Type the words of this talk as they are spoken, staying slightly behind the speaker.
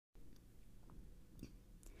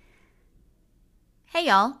Hey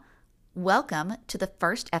y'all, welcome to the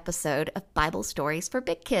first episode of Bible Stories for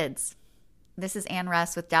Big Kids. This is Ann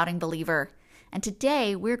Russ with Doubting Believer, and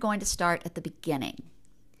today we're going to start at the beginning.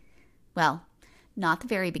 Well, not the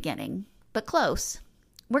very beginning, but close.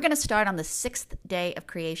 We're going to start on the sixth day of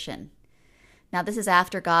creation. Now, this is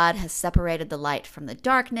after God has separated the light from the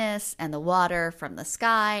darkness and the water from the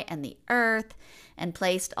sky and the earth and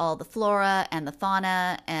placed all the flora and the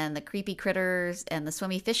fauna and the creepy critters and the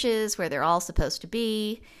swimmy fishes where they're all supposed to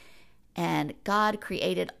be. And God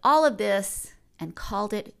created all of this and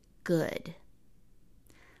called it good.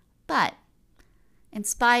 But in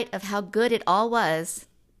spite of how good it all was,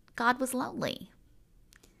 God was lonely.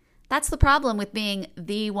 That's the problem with being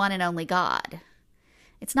the one and only God.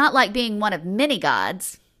 It's not like being one of many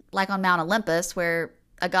gods, like on Mount Olympus, where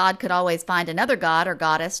a god could always find another god or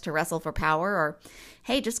goddess to wrestle for power, or,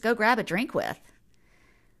 hey, just go grab a drink with.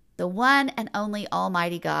 The one and only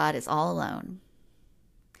Almighty God is all alone.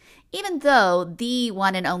 Even though the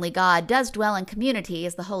one and only God does dwell in community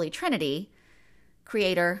as the Holy Trinity,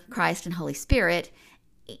 Creator, Christ, and Holy Spirit,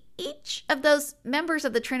 each of those members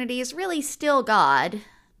of the Trinity is really still God.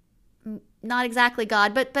 Not exactly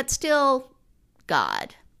God, but still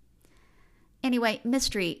God. Anyway,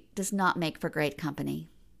 mystery does not make for great company.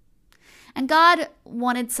 And God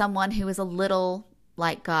wanted someone who is a little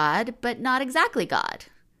like God, but not exactly God.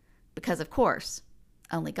 Because, of course,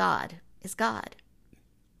 only God is God.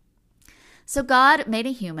 So God made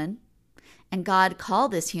a human, and God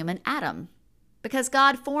called this human Adam, because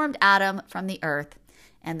God formed Adam from the earth,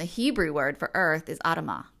 and the Hebrew word for earth is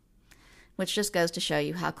Adamah, which just goes to show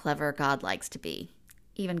you how clever God likes to be.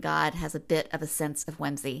 Even God has a bit of a sense of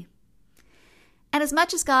whimsy. And as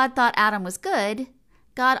much as God thought Adam was good,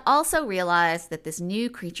 God also realized that this new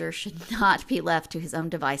creature should not be left to his own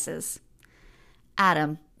devices.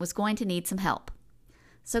 Adam was going to need some help.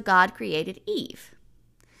 So God created Eve.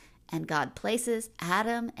 And God places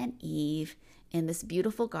Adam and Eve in this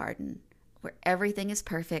beautiful garden where everything is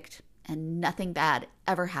perfect and nothing bad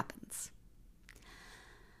ever happens.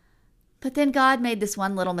 But then God made this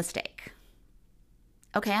one little mistake.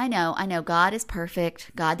 Okay, I know, God is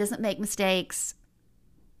perfect. God doesn't make mistakes.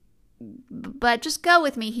 But just go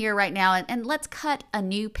with me here right now and let's cut a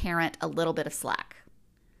new parent a little bit of slack.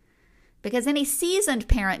 Because any seasoned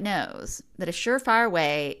parent knows that a surefire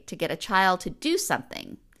way to get a child to do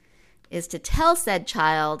something is to tell said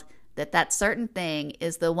child that that certain thing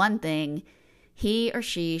is the one thing he or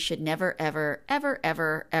she should never, ever, ever,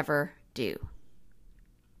 ever, ever do.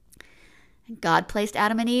 God placed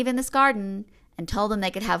Adam and Eve in this garden and told them they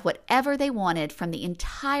could have whatever they wanted from the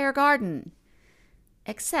entire garden,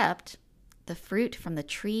 except the fruit from the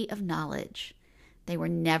tree of knowledge. They were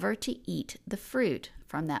never to eat the fruit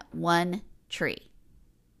from that one tree.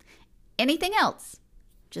 Anything else,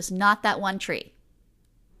 just not that one tree.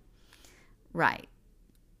 Right.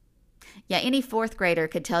 Yeah, any fourth grader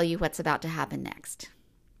could tell you what's about to happen next.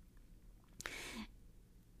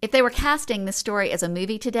 If they were casting this story as a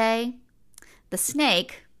movie today, the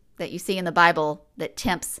snake that you see in the Bible that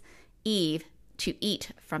tempts Eve to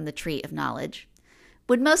eat from the tree of knowledge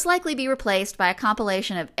would most likely be replaced by a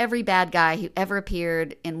compilation of every bad guy who ever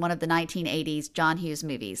appeared in one of the 1980s John Hughes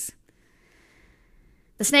movies.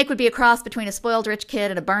 The snake would be a cross between a spoiled rich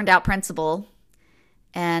kid and a burned out principal,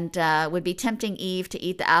 and would be tempting Eve to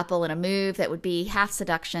eat the apple in a move that would be half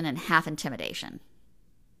seduction and half intimidation.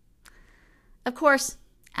 Of course,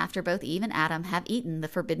 after both Eve and Adam have eaten the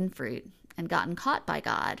forbidden fruit and gotten caught by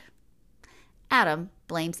God, Adam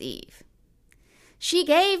blames Eve. She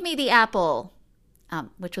gave me the apple,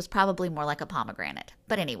 which was probably more like a pomegranate.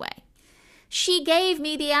 But anyway, she gave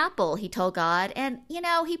me the apple, he told God. And,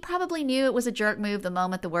 he probably knew it was a jerk move the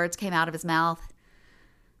moment the words came out of his mouth.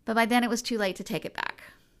 But by then it was too late to take it back.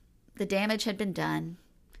 The damage had been done.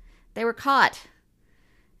 They were caught.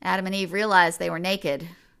 Adam and Eve realized they were naked.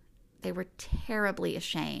 They were terribly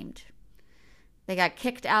ashamed. They got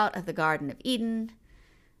kicked out of the Garden of Eden,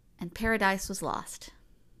 and paradise was lost.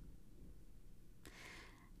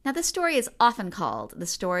 Now, this story is often called the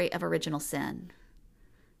story of original sin,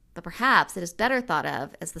 but perhaps it is better thought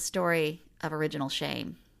of as the story of original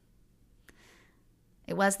shame.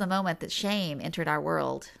 It was the moment that shame entered our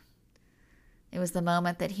world. It was the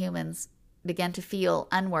moment that humans began to feel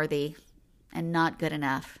unworthy and not good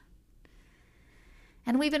enough.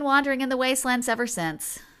 And we've been wandering in the wastelands ever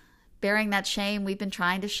since, bearing that shame we've been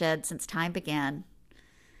trying to shed since time began,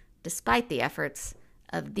 despite the efforts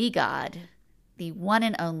of the God, the one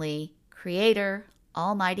and only Creator,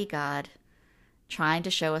 Almighty God, trying to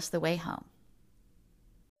show us the way home.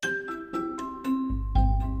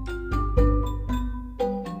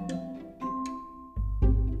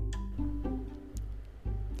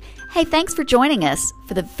 Hey, thanks for joining us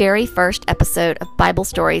for the very first episode of Bible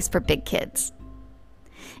Stories for Big Kids.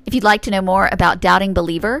 If you'd like to know more about Doubting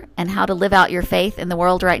Believer and how to live out your faith in the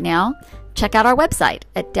world right now, check out our website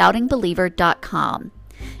at doubtingbeliever.com.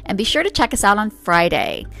 And be sure to check us out on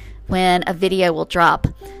Friday when a video will drop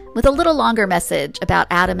with a little longer message about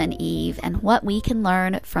Adam and Eve and what we can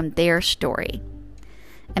learn from their story.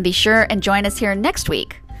 And be sure and join us here next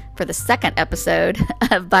week for the second episode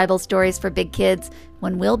of Bible Stories for Big Kids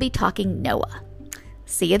when we'll be talking Noah.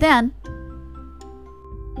 See you then.